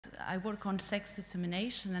I work on sex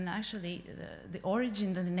determination, and actually the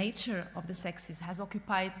origin and the nature of the sexes has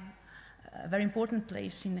occupied a very important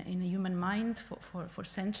place in the human mind for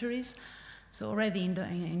centuries. So already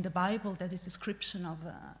in the Bible, there is description of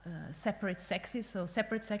separate sexes. So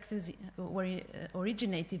separate sexes were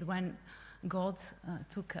originated when God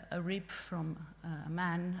took a rib from a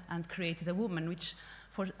man and created a woman, which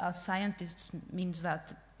for us scientists means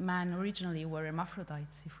that man originally were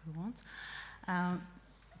hermaphrodites, if we want.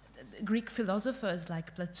 Greek philosophers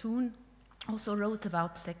like Plato also wrote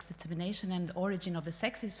about sex determination and the origin of the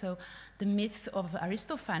sexes. So the myth of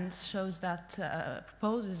Aristophanes shows that,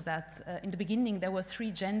 proposes that in the beginning there were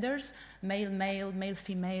three genders, male, male, male,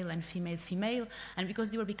 female, and female, female. And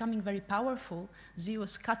because they were becoming very powerful,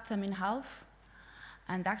 Zeus cut them in half.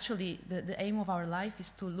 And actually the aim of our life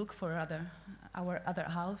is to look for our other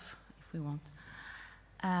half, if we want.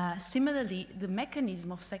 Similarly, the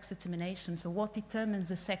mechanism of sex determination, so what determines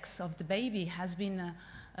the sex of the baby, has been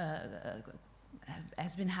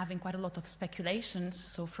having quite a lot of speculations.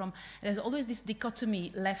 So there's always this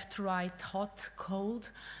dichotomy, left, right, hot,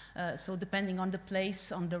 cold. So depending on the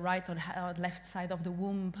place, on the right or left side of the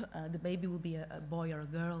womb, the baby will be a boy or a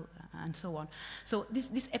girl, and so on. So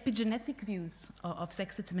these epigenetic views of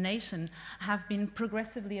sex determination have been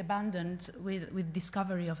progressively abandoned with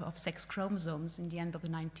discovery of sex chromosomes in the end of the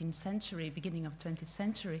 19th century, beginning of 20th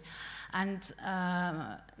century. And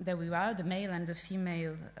there we are, the male and the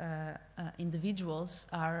female individuals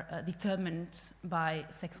are determined by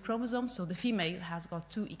sex chromosomes. So the female has got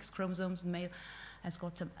 2 X chromosomes, the male has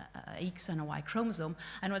got a X and a Y chromosome.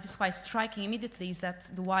 And what is quite striking immediately is that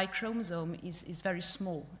the Y chromosome is very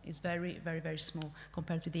small, is very, very, very small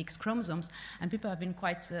compared to the X chromosomes. And people have been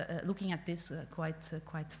quite looking at this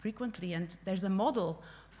quite frequently. And there's a model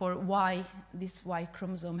for why this Y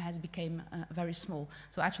chromosome has become very small.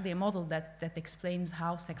 So actually a model that explains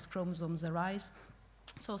how sex chromosomes arise.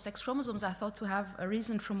 So sex chromosomes are thought to have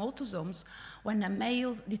arisen from autosomes when a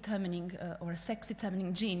male determining or a sex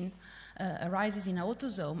determining gene arises in an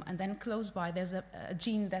autosome, and then close by there's a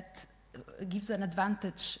gene that gives an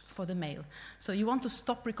advantage for the male. So you want to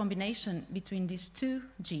stop recombination between these 2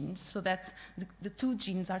 genes so that the 2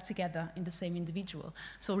 genes are together in the same individual.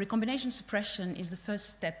 So recombination suppression is the first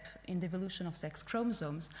step in the evolution of sex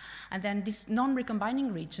chromosomes. And then this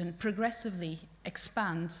non-recombining region progressively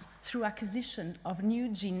expands through acquisition of new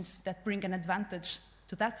genes that bring an advantage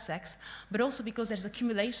to that sex, but also because there's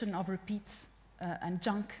accumulation of repeats and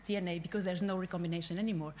junk DNA because there's no recombination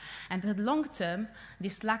anymore. And in the long term,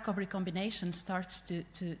 this lack of recombination starts to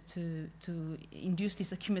induce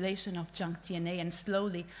this accumulation of junk DNA, and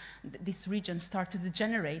slowly this region starts to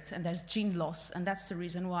degenerate and there's gene loss, and that's the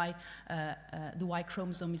reason why the Y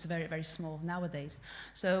chromosome is very, very small nowadays.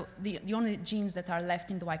 So the only genes that are left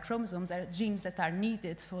in the Y chromosomes are genes that are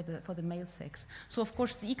needed for the male sex. So of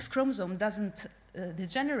course the X chromosome doesn't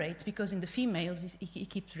degenerate because in the females it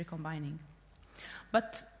keeps recombining.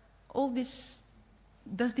 But all this,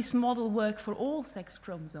 does this model work for all sex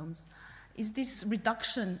chromosomes? Is this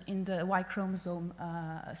reduction in the Y chromosome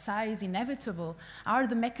size inevitable? Are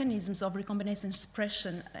the mechanisms of recombination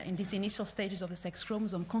suppression in these initial stages of the sex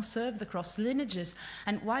chromosome conserved across lineages?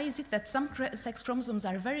 And why is it that some sex chromosomes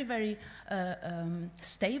are very, very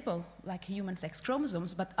stable, like human sex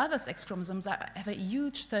chromosomes, but other sex chromosomes have a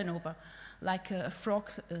huge turnover? Like frog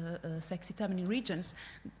sex determining regions,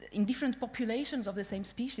 in different populations of the same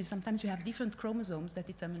species, sometimes you have different chromosomes that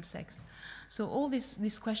determine sex. So all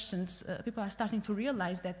these questions, people are starting to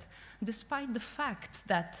realize that despite the fact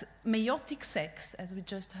that meiotic sex, as we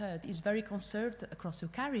just heard, is very conserved across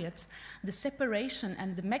eukaryotes, the separation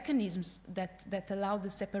and the mechanisms that allow the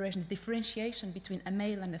separation, the differentiation between a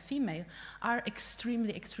male and a female are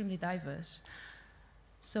extremely, extremely diverse.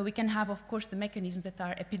 So we can have, of course, the mechanisms that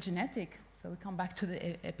are epigenetic. So we come back to the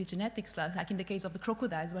epigenetics, like in the case of the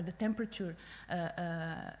crocodiles, where the temperature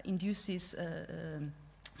induces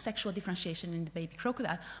sexual differentiation in the baby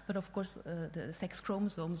crocodile, but of course the sex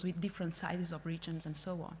chromosomes with different sizes of regions and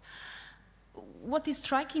so on. What is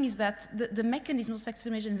striking is that the mechanism of sex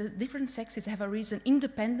determination, the different sexes have arisen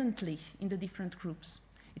independently in the different groups.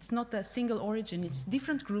 It's not a single origin, it's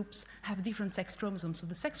different groups have different sex chromosomes. So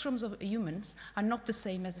the sex chromosomes of humans are not the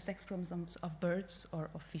same as the sex chromosomes of birds or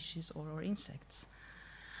of fishes or insects.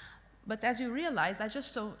 But as you realize, I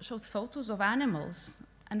just showed photos of animals,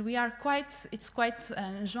 and we are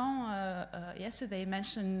Jean yesterday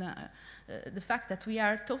mentioned the fact that we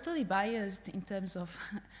are totally biased in terms of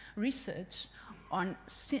research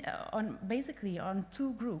basically on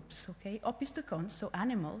 2 groups, okay? Opisthocones, so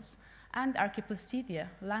animals, and Archaeplastidia,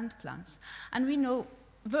 land plants. And we know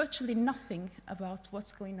virtually nothing about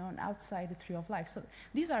what's going on outside the tree of life. So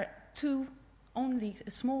these are two only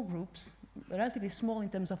small groups, relatively small in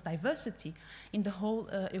terms of diversity in the whole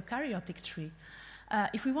eukaryotic tree.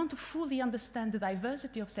 If we want to fully understand the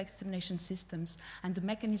diversity of sex determination systems and the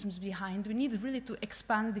mechanisms behind, we need really to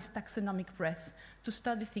expand this taxonomic breadth to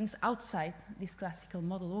study things outside these classical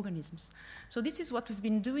model organisms. So this is what we've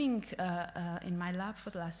been doing in my lab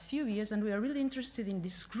for the last few years, and we are really interested in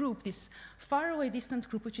this group, this faraway distant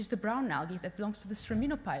group, which is the brown algae that belongs to the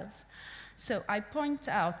straminophiles. So I point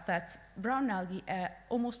out that brown algae are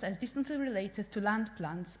almost as distantly related to land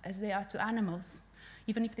plants as they are to animals,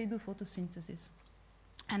 even if they do photosynthesis.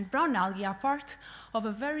 And brown algae are part of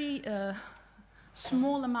a very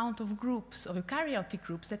small amount of groups, of eukaryotic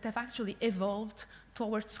groups, that have actually evolved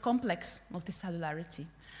towards complex multicellularity.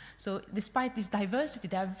 So despite this diversity,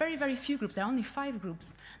 there are very, very few groups, there are only 5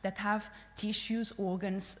 groups that have tissues,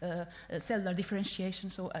 organs, cellular differentiation,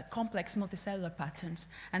 so complex multicellular patterns.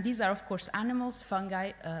 And these are, of course, animals,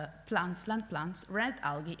 fungi, plants, land plants, red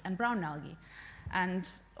algae, and brown algae. And,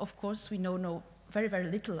 of course, we know very,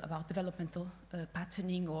 very little about developmental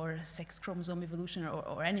patterning or sex chromosome evolution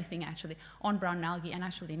or anything actually on brown algae and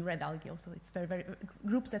actually in red algae also. It's very, very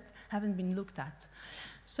groups that haven't been looked at.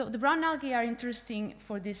 So the brown algae are interesting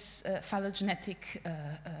for this phylogenetic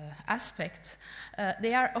aspect.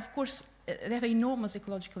 They are, of course, they have enormous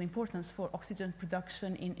ecological importance for oxygen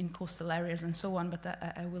production in coastal areas and so on, but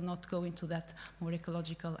I will not go into that more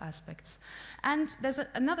ecological aspects. And there's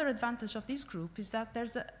another advantage of this group is that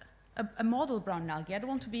there's a model brown algae. I don't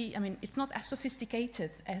want to be, I mean, it's not as sophisticated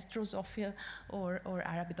as Drosophila or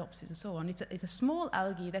Arabidopsis and so on. It's a small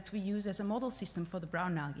algae that we use as a model system for the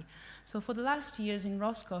brown algae. So for the last years in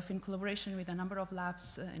Roscoff, in collaboration with a number of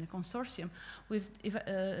labs in a consortium, we've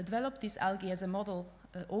developed this algae as a model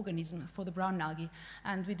organism for the brown algae.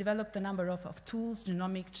 And we developed a number of tools,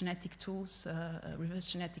 genomic, genetic tools, reverse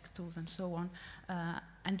genetic tools, and so on.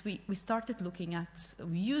 And we started looking at,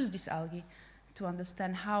 we use this algae to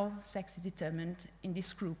understand how sex is determined in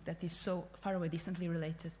this group that is so far away distantly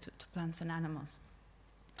related to plants and animals.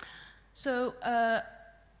 So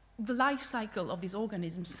the life cycle of these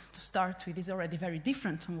organisms, to start with, is already very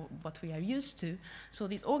different from what we are used to. So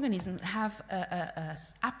these organisms have a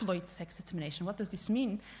haploid sex determination. What does this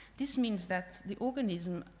mean? This means that the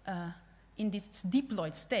organism in this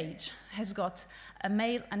diploid stage has got a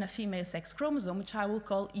male and a female sex chromosome, which I will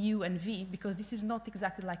call U and V, because this is not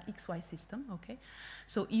exactly like XY system, okay?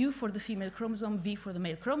 So U for the female chromosome, V for the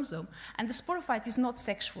male chromosome, and the sporophyte is not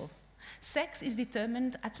sexual. Sex is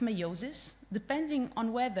determined at meiosis, depending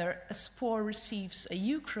on whether a spore receives a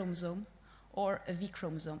U chromosome or a V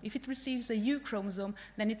chromosome. If it receives a U chromosome,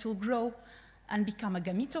 then it will grow and become a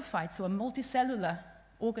gametophyte, so a multicellular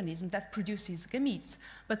organism that produces gametes,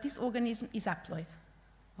 but this organism is haploid,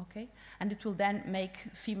 okay? And it will then make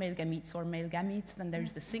female gametes or male gametes, then there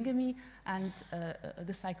is the syngamy, and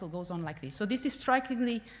the cycle goes on like this. So this is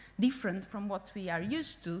strikingly different from what we are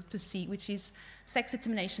used to see, which is sex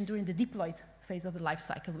determination during the diploid phase of the life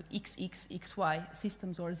cycle with XX, XY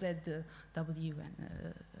systems or ZW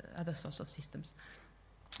and other sorts of systems.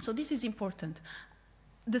 So this is important.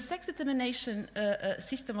 The sex determination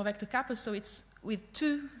system of Ectocarpus, so it's with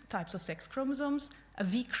 2 types of sex chromosomes. A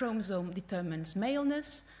V chromosome determines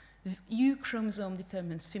maleness, U chromosome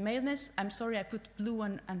determines femaleness. I'm sorry, I put blue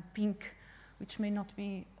and pink, which may not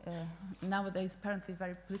be nowadays apparently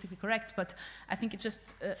very politically correct, but I think it's just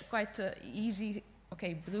quite easy.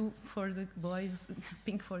 Okay, blue for the boys,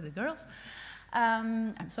 pink for the girls.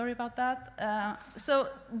 I'm sorry about that. So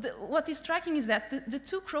what is striking is that the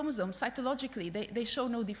 2 chromosomes, cytologically, they show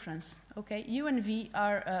no difference. Okay? U and V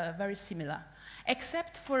are very similar,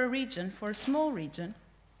 except for a region, for a small region,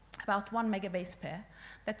 about 1 megabase pair,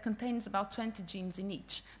 that contains about 20 genes in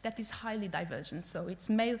each. That is highly divergent. So it's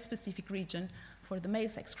male-specific region for the male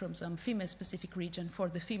sex chromosome, female-specific region for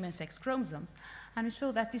the female sex chromosomes. And we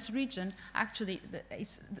show that this region, actually,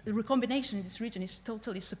 the recombination in this region is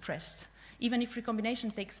totally suppressed, even if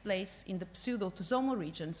recombination takes place in the pseudo-autosomal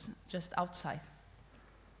regions just outside.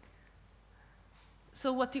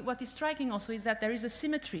 So what is striking also is that there is a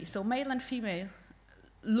symmetry. So male and female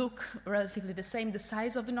look relatively the same. The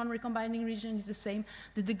size of the non-recombining region is the same.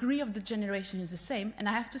 The degree of degeneration is the same. And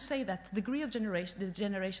I have to say that the degree of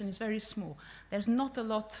degeneration is very small. There's not a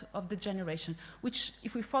lot of degeneration, which,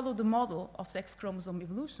 if we follow the model of sex chromosome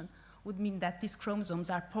evolution, would mean that these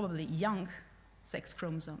chromosomes are probably young sex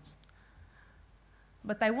chromosomes.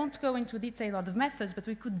 But I won't go into detail on the methods, but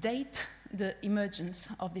we could date the emergence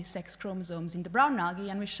of these sex chromosomes in the brown algae,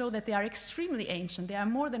 and we show that they are extremely ancient. They are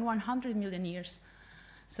more than 100 million years.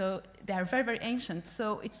 So they are very, very ancient.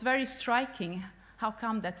 So it's very striking how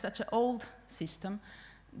come that such an old system,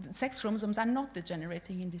 the sex chromosomes are not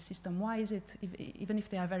degenerating in this system? Why is it, even if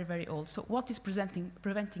they are very, very old? So what is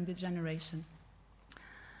preventing degeneration?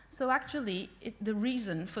 So actually, the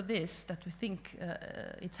reason for this, that we think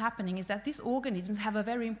it's happening, is that these organisms have a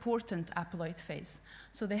very important haploid phase.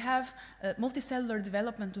 So they have multicellular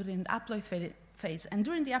development within the haploid phase. And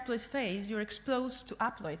during the haploid phase, you're exposed to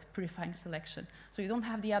haploid purifying selection. So you don't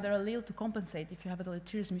have the other allele to compensate if you have a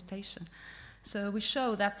deleterious mutation. So we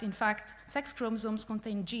show that, in fact, sex chromosomes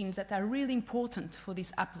contain genes that are really important for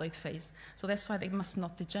this haploid phase. So that's why they must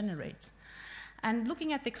not degenerate. And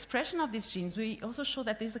looking at the expression of these genes, we also show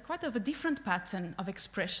that there's quite a different pattern of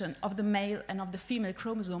expression of the male and of the female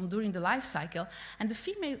chromosome during the life cycle. And the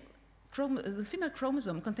female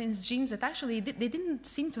chromosome contains genes that actually they didn't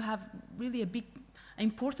seem to have really a big,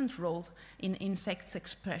 important role in sex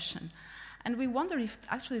expression. And we wonder if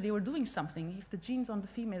actually they were doing something, if the genes on the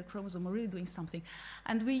female chromosome were really doing something.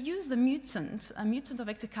 And we use a mutant of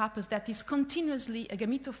Ectocarpus that is continuously a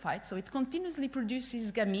gametophyte, so it continuously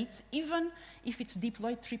produces gametes, even if it's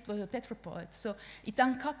diploid, triploid, or tetraploid. So it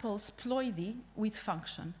uncouples ploidy with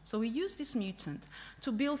function. So we use this mutant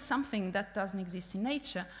to build something that doesn't exist in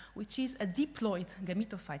nature, which is a diploid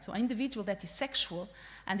gametophyte, so an individual that is sexual,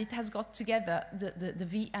 and it has got together the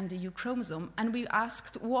V and the U chromosome, and we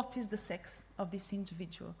asked, what is the sex of this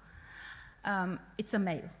individual? It's a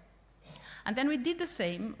male. And then we did the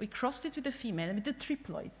same, we crossed it with a female, and we did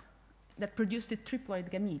triploid, that produced the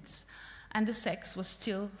triploid gametes, and the sex was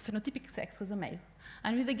still, phenotypic sex was a male.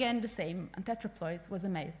 And with again the same, and tetraploid was a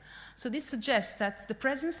male. So this suggests that the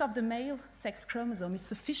presence of the male sex chromosome is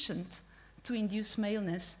sufficient to induce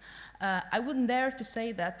maleness. I wouldn't dare to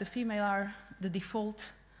say that the female are the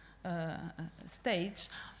default stage,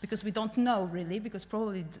 because we don't know really, because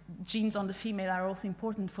probably genes on the female are also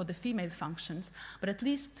important for the female functions. But at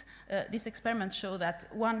least this experiment show that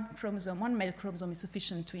one male chromosome is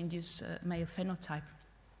sufficient to induce male phenotype.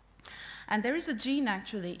 And there is a gene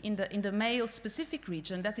actually in the male specific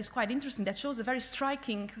region that is quite interesting, that shows a very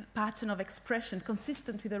striking pattern of expression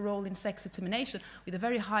consistent with a role in sex determination, with a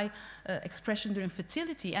very high expression during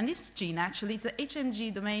fertility. And this gene actually, it's a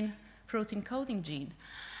HMG domain protein coding gene.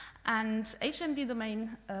 And HMD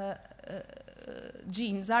domain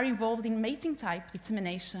genes are involved in mating type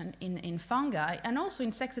determination in fungi, and also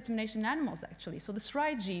in sex determination in animals, actually. So the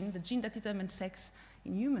SRY gene, the gene that determines sex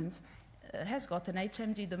in humans, has got an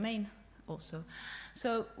HMG domain also.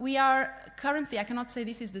 So we are currently, I cannot say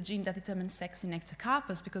this is the gene that determines sex in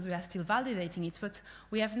Ectocarpus, because we are still validating it, but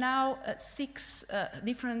we have now six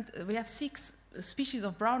species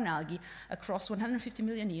of brown algae across 150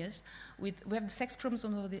 million years. We have the sex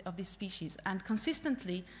chromosome of this species, and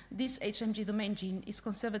consistently this HMG domain gene is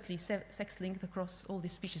conservatively sex-linked across all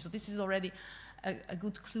these species. So this is already a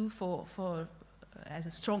good clue as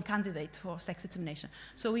a strong candidate for sex determination.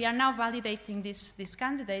 So we are now validating this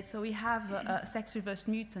candidate. So we have sex-reversed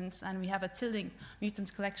mutants, and we have a tilling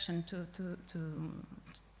mutants collection to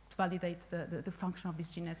validate the function of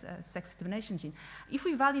this gene as a sex determination gene. If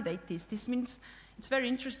we validate this means it's very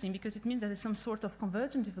interesting, because it means that there's some sort of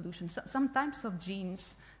convergent evolution. So, some types of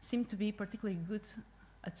genes seem to be particularly good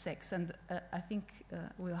at sex, and I think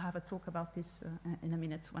we'll have a talk about this in a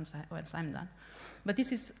minute once I'm done. But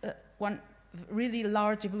this is one really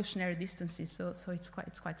large evolutionary distances, so it's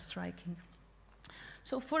quite striking.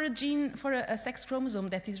 So for a sex chromosome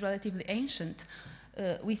that is relatively ancient,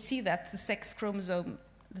 we see that the sex chromosome,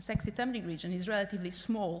 the sex determining region, is relatively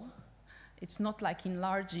small. It's not like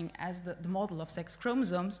enlarging as the model of sex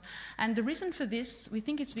chromosomes. And the reason for this, we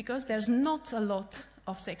think it's because there's not a lot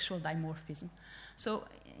of sexual dimorphism. So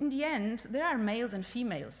in the end, there are males and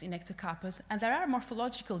females in Ectocarpus, and there are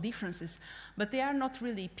morphological differences, but they are not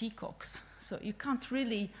really peacocks. So you can't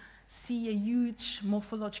really see a huge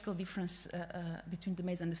morphological difference between the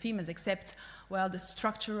males and the females, except, well, the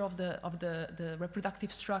structure of the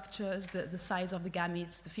reproductive structures, the size of the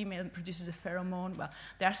gametes. The female produces a pheromone. Well,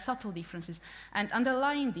 there are subtle differences. And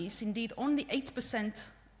underlying this, indeed, only 8%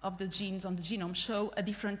 of the genes on the genome show a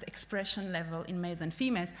different expression level in males and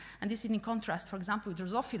females. And this is in contrast, for example, with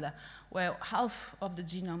Drosophila, where half of the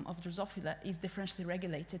genome of Drosophila is differentially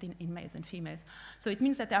regulated in males and females. So it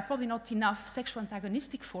means that there are probably not enough sexual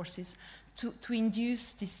antagonistic forces to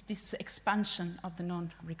induce this expansion of the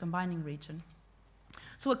non-recombining region.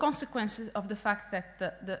 So a consequence of the fact that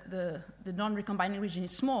the non-recombining region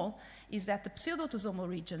is small is that the pseudoautosomal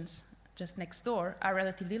regions just next door are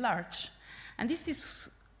relatively large. And this is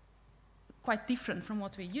quite different from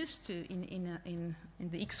what we're used to in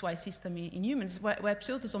the XY system in humans, where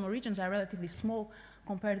pseudoautosomal regions are relatively small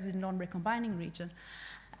compared with the non-recombining region.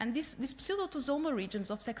 And these pseudo-autosomal regions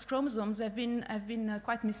of sex chromosomes have been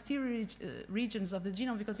quite mysterious regions of the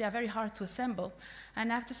genome because they are very hard to assemble.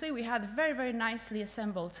 And I have to say we had very, very nicely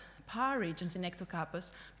assembled PAR regions in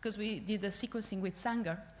Ectocarpus because we did the sequencing with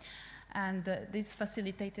Sanger. And this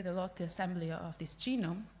facilitated a lot the assembly of this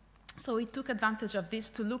genome. So we took advantage of this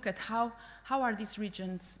to look at how are these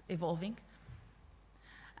regions evolving.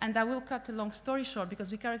 And I will cut a long story short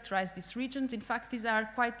because we characterize these regions. In fact, these are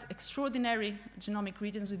quite extraordinary genomic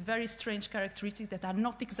regions with very strange characteristics that are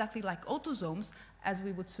not exactly like autosomes, as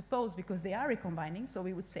we would suppose, because they are recombining. So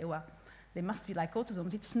we would say, well, they must be like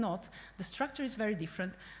autosomes. It's not. The structure is very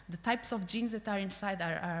different. The types of genes that are inside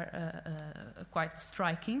are quite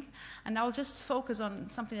striking. And I'll just focus on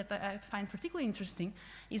something that I find particularly interesting,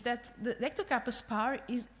 is that the Ectocarpus PAR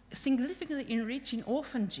is significantly enriched in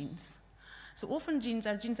orphan genes. So orphan genes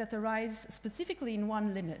are genes that arise specifically in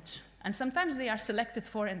one lineage. And sometimes they are selected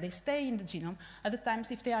for and they stay in the genome. Other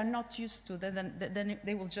times, if they are not used to, then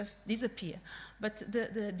they will just disappear. But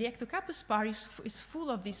the Ectocarpus PAR is full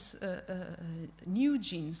of these new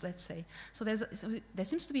genes, let's say. So there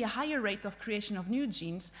seems to be a higher rate of creation of new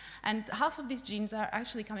genes. And half of these genes are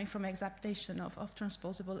actually coming from exaptation of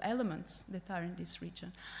transposable elements that are in this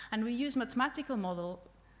region. And we use mathematical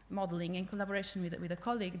modeling in collaboration with a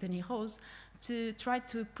colleague, Denis Rose, to try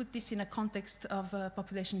to put this in a context of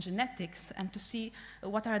population genetics and to see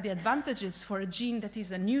what are the advantages for a gene that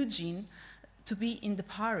is a new gene to be in the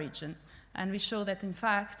PAR region. And we show that, in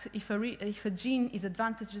fact, if a gene is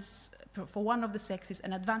advantageous for one of the sexes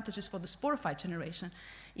and advantageous for the sporophyte generation,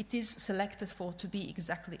 it is selected for to be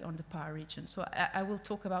exactly on the PAR region. So I will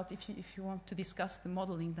talk about, if you want to discuss the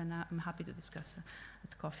modeling, then I'm happy to discuss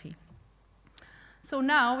at coffee. So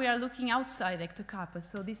now we are looking outside Ectocarpus.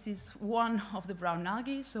 So this is one of the brown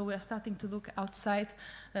algae. So we are starting to look outside.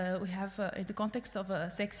 We have, in the context of a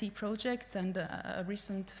SEXy project and a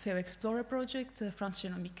recent FEO-Explorer project, a France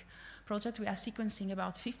Genomic project, we are sequencing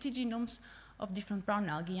about 50 genomes of different brown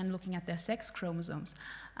algae and looking at their sex chromosomes.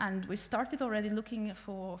 And we started already looking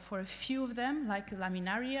for a few of them, like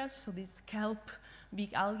laminarias, so these kelp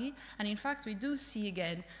big algae. And in fact, we do see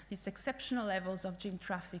again these exceptional levels of gene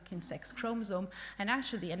traffic in sex chromosome and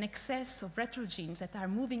actually an excess of retrogenes that are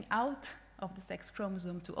moving out of the sex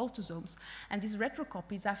chromosome to autosomes. And these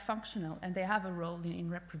retrocopies are functional and they have a role in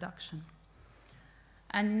reproduction.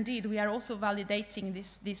 And indeed, we are also validating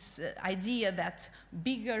this idea that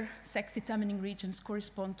bigger sex-determining regions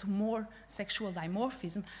correspond to more sexual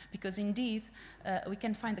dimorphism, because indeed, we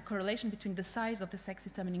can find a correlation between the size of the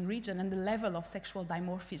sex-determining region and the level of sexual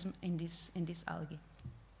dimorphism in this algae.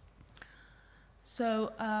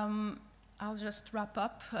 So I'll just wrap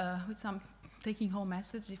up with some taking-home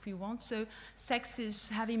message, if you want. So sexes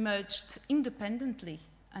have emerged independently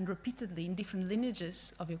and repeatedly in different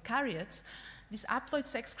lineages of eukaryotes. These haploid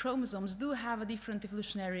sex chromosomes do have a different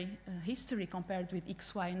evolutionary history compared with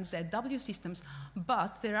X, Y, and Z W systems,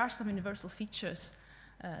 but there are some universal features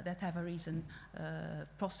that have a reason,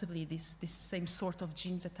 possibly this same sort of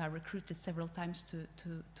genes that are recruited several times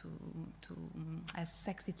as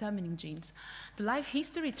sex-determining genes. The life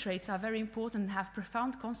history traits are very important and have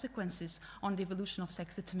profound consequences on the evolution of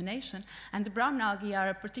sex determination, and the brown algae are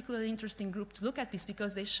a particularly interesting group to look at this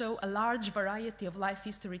because they show a large variety of life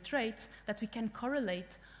history traits that we can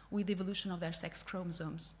correlate with the evolution of their sex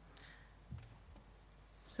chromosomes.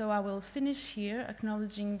 So I will finish here,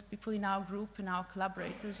 acknowledging the people in our group and our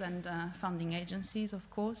collaborators and funding agencies, of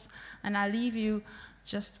course. And I leave you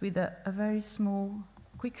just with a very small,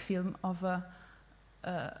 quick film of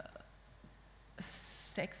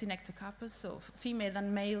sex in Ectocarpus, so female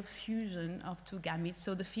and male fusion of two gametes.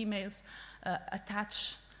 So the females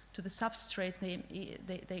attach to the substrate,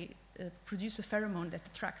 they produce a pheromone that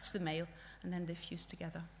attracts the male, and then they fuse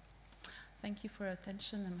together. Thank you for your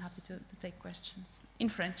attention. I'm happy to take questions in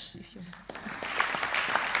French, if you want.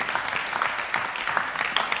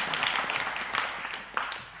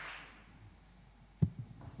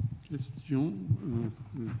 Question,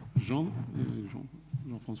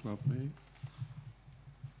 Jean-François après.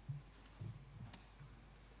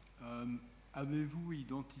 Avez-vous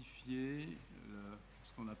identifié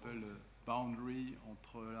ce qu'on appelle boundary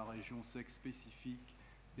entre la région sexe spécifique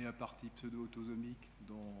et la partie pseudo-autosomique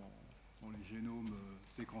dans les génomes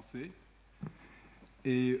séquencés,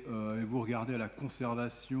 et vous regardez à la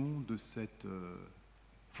conservation de cette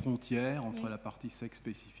frontière entre la partie sexe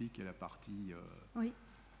spécifique et la partie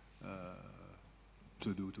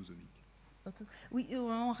pseudo-autosomique. Oui,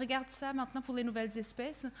 on regarde ça maintenant pour les nouvelles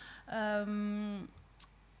espèces.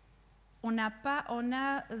 on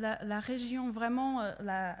a la région vraiment,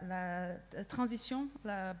 la transition,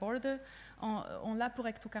 la border, on l'a pour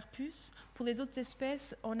Ectocarpus. Pour les autres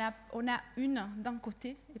espèces, on a une d'un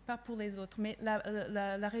côté et pas pour les autres. Mais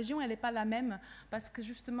la région, elle n'est pas la même parce que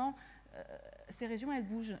justement, ces régions, elles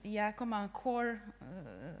bougent. Il y a comme un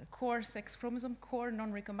core sex chromosome, core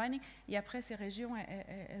non-recombining, et après, ces régions,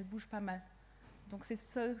 elles bougent pas mal. Donc, c'est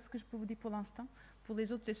ce que je peux vous dire pour l'instant. Pour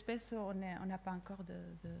les autres espèces, on n'a pas encore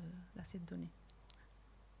assez de données.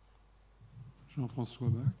 Jean-François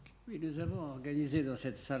Bach. Oui, nous avons organisé dans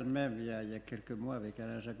cette salle même, il y a quelques mois, avec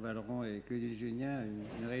Alain-Jacques Valeron et Claudie Junien,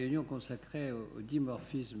 une réunion consacrée au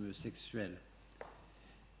dimorphisme sexuel.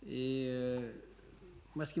 Et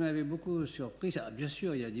moi, ce qui m'avait beaucoup surpris, bien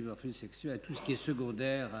sûr, il y a le dimorphisme sexuel, tout ce qui est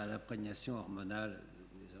secondaire à l'imprégnation hormonale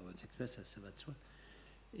des hormones sexuelles, ça va de soi.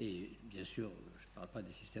 Et bien sûr, je ne parle pas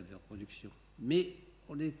des systèmes de reproduction. Mais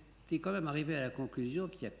on était quand même arrivé à la conclusion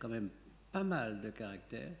qu'il y a quand même pas mal de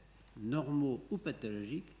caractères, normaux ou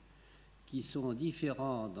pathologiques, qui sont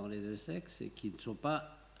différents dans les deux sexes et qui ne sont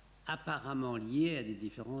pas apparemment liés à des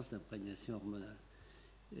différences d'imprégnation hormonale.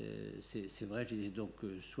 C'est vrai, je disais donc,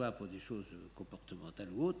 soit pour des choses comportementales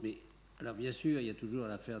ou autres, mais alors bien sûr, il y a toujours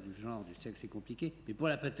l'affaire du genre, du sexe, c'est compliqué, mais pour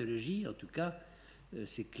la pathologie, en tout cas,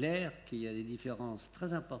 c'est clair qu'il y a des différences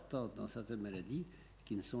très importantes dans certaines maladies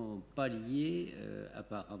qui ne sont pas liées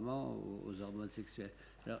apparemment aux hormones sexuelles.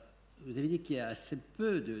 Alors, vous avez dit qu'il y a assez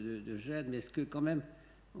peu de gènes, mais est-ce que quand même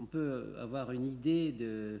on peut avoir une idée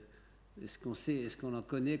de... Est-ce qu'on en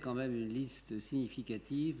connaît quand même une liste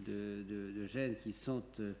significative de gènes qui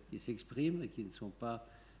s'expriment et qui ne sont pas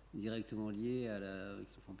directement liés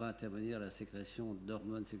qui ne font pas intervenir à la sécrétion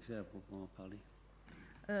d'hormones sexuelles à proprement parler?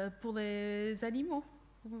 Pour les animaux,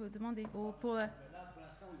 vous me demandez pour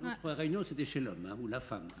Notre réunion, c'était chez l'homme, hein, ou la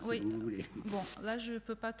femme, oui. Si vous voulez. Bon, là, je ne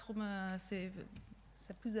peux pas trop c'est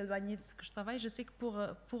plus éloigné de ce que je travaille. Je sais que pour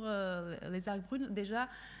les algues brunes, déjà,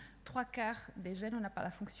 3/4 des gènes, on n'a pas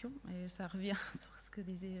la fonction. Et ça revient sur ce que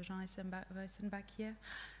disait Jean Weissenbach hier.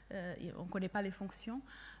 On ne connaît pas les fonctions.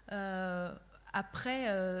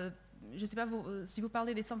 Après, je ne sais pas si vous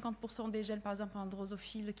parlez des 50% des gènes, par exemple, en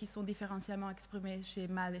drosophiles, qui sont différentiellement exprimés chez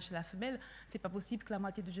le mâle et chez la femelle, ce n'est pas possible que la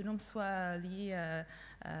moitié du génome soit liée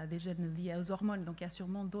à des gènes liés aux hormones. Donc, il y a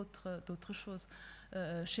sûrement d'autres choses.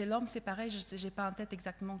 Chez l'homme, c'est pareil, je n'ai pas en tête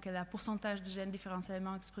exactement quel est le pourcentage de gènes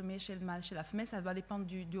différentiellement exprimés chez le mâle et chez la femelle. Ça va dépendre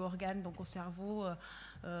du organe, donc au cerveau.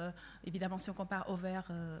 Évidemment, si on compare ovaire,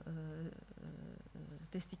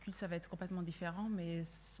 testicules, ça va être complètement différent, mais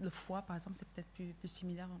le foie, par exemple, c'est peut-être plus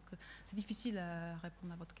similaire. Donc, c'est difficile à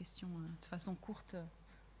répondre à votre question de façon courte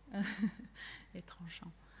et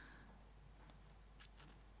tranchant.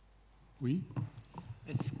 Oui.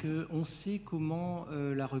 Est-ce qu'on sait comment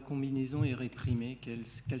la recombinaison est réprimée?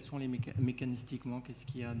 Quels sont les mécanistiquement, qu'est-ce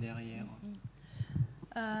qu'il y a derrière?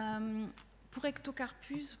 Pour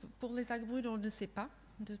Ectocarpus, pour les algues brunes, on ne sait pas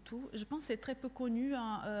de tout. Je pense que c'est très peu connu.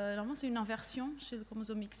 Normalement, c'est une inversion chez le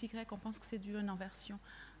chromosome XY. On pense que c'est dû à une inversion.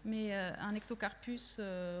 Mais un Ectocarpus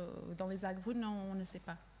dans les algues brunes, on ne sait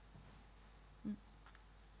pas.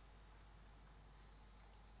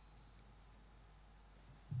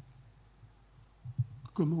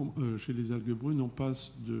 Comment, chez les algues brunes, on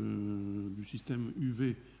passe du système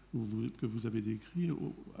UV que vous avez décrit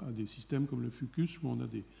à des systèmes comme le fucus, où on a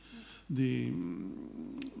des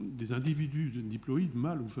individus de diploïdes,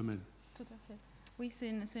 mâles ou femelles? Tout à fait. Oui,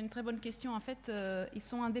 c'est une très bonne question. En fait, ils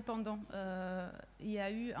sont indépendants. Il y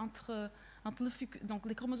a eu entre le fucus, donc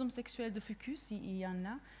les chromosomes sexuels de fucus, il y en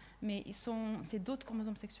a, mais c'est d'autres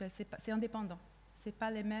chromosomes sexuels. C'est indépendant. C'est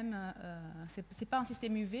pas les mêmes. C'est pas un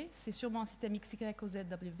système UV. C'est sûrement un système XY ou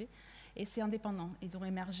ZW, et c'est indépendant. Ils ont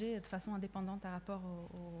émergé de façon indépendante par rapport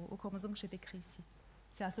au chromosome que j'ai décrit ici.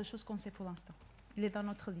 C'est la seule chose qu'on sait pour l'instant. Il est dans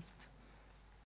notre liste.